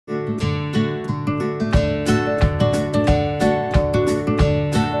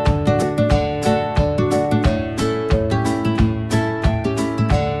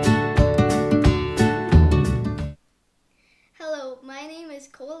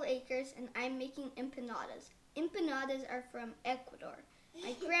called Akers, and I'm making empanadas. Empanadas are from Ecuador.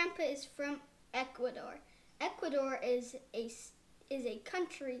 My grandpa is from Ecuador. Ecuador is a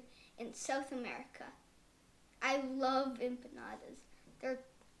country in South America. I love empanadas.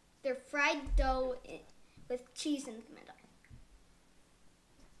 They're fried dough with cheese in the middle.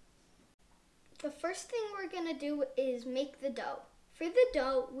 The first thing we're going to do is make the dough. For the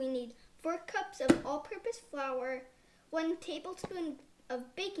dough, we need 4 cups of all-purpose flour, 1 tablespoon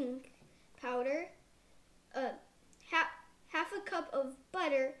of baking powder, half a cup of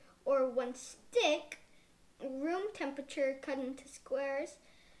butter or 1 stick, room temperature cut into squares,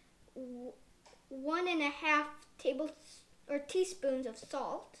 1.5 teaspoons of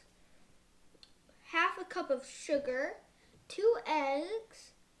salt, half a cup of sugar, 2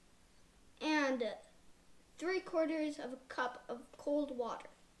 eggs, and 3/4 of a cup of cold water.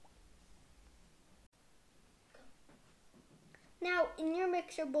 Now, in your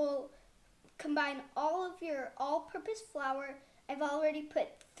mixer bowl, combine all of your all-purpose flour. I've already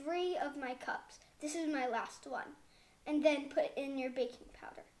put 3 of my cups. This is my last one. And then put in your baking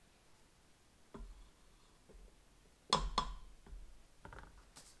powder.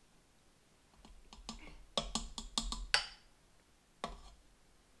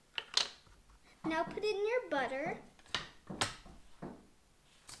 Now put in your butter.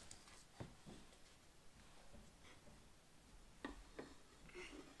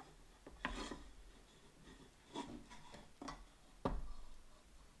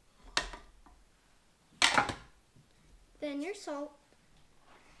 Then your salt,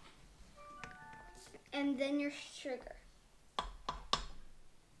 and then your sugar.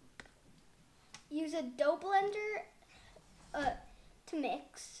 Use a dough blender to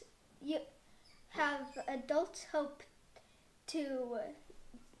mix. You have adults help to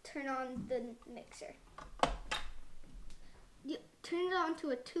turn on the mixer. You turn it on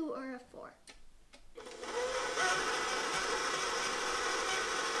to a 2 or a 4.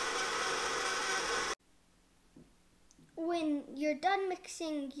 When you're done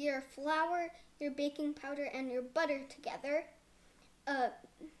mixing your flour, your baking powder, and your butter together,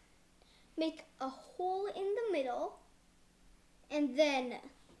 make a hole in the middle, and then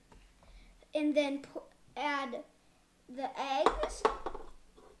add the eggs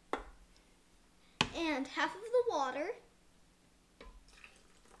and half of the water,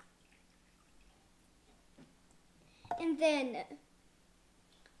 and then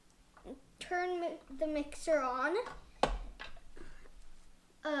turn the mixer on.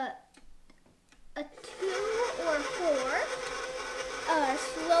 A 2 or 4,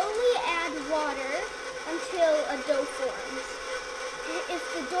 slowly add water until a dough forms. If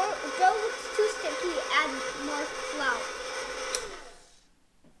the dough looks too sticky, add more flour.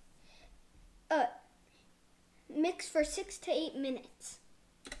 Mix for 6 to 8 minutes.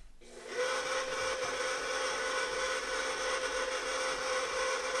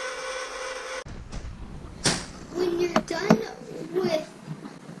 When you're done with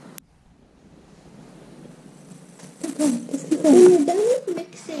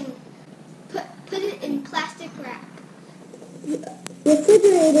mixing, put it in plastic wrap.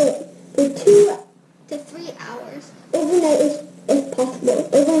 Refrigerate it for 2 to 3 hours. Overnight if possible.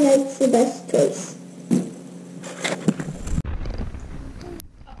 Overnight's the best choice.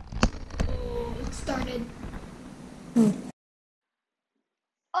 Oh, it started.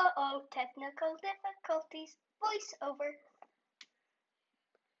 Uh-oh, technical difficulties. Voiceover.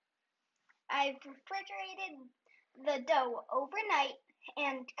 I've refrigerated the dough overnight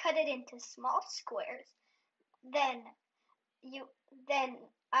and cut it into small squares. Then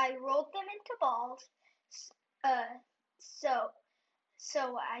I rolled them into balls,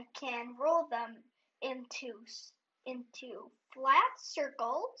 so I can roll them into flat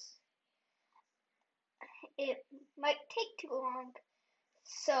circles. It might take too long,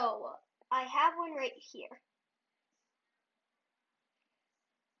 so I have one right here.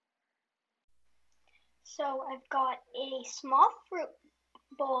 So I've got a small fruit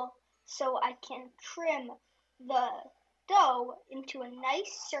bowl so I can trim the dough into a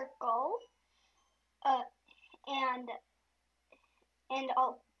nice circle, and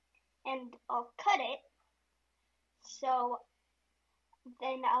I'll cut it, so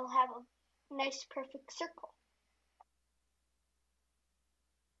then I'll have a nice perfect circle.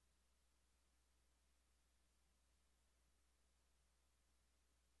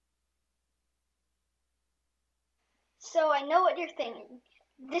 So I know what you're thinking.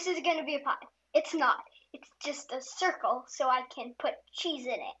 This is going to be a pie. It's not. It's just a circle so I can put cheese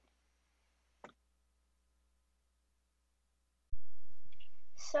in it.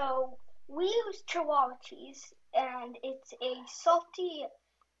 So we use Chihuahua cheese, and it's a salty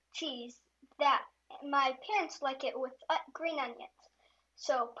cheese that my parents like it with green onions.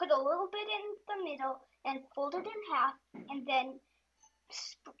 So put a little bit in the middle and fold it in half, and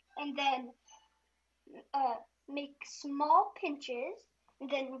then make small pinches, and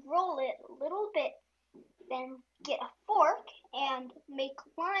then roll it a little bit. Then get a fork and make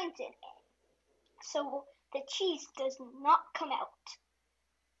lines in it so the cheese does not come out.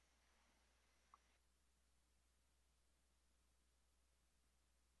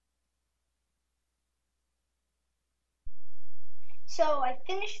 So I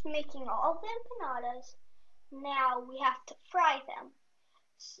finished making all the empanadas. Now we have to fry them.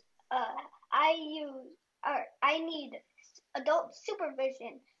 Uh, I need adult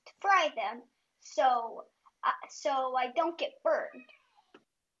supervision to fry them, so I don't get burned.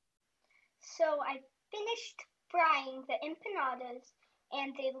 So I finished frying the empanadas,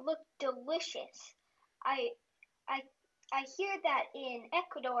 and they look delicious. I I I hear that in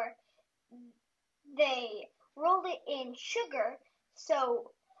Ecuador they roll it in sugar,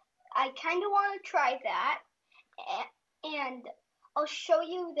 so I kind of want to try that, and I'll show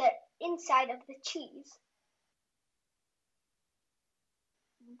you the inside of the cheese.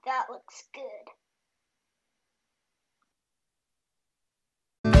 That looks good.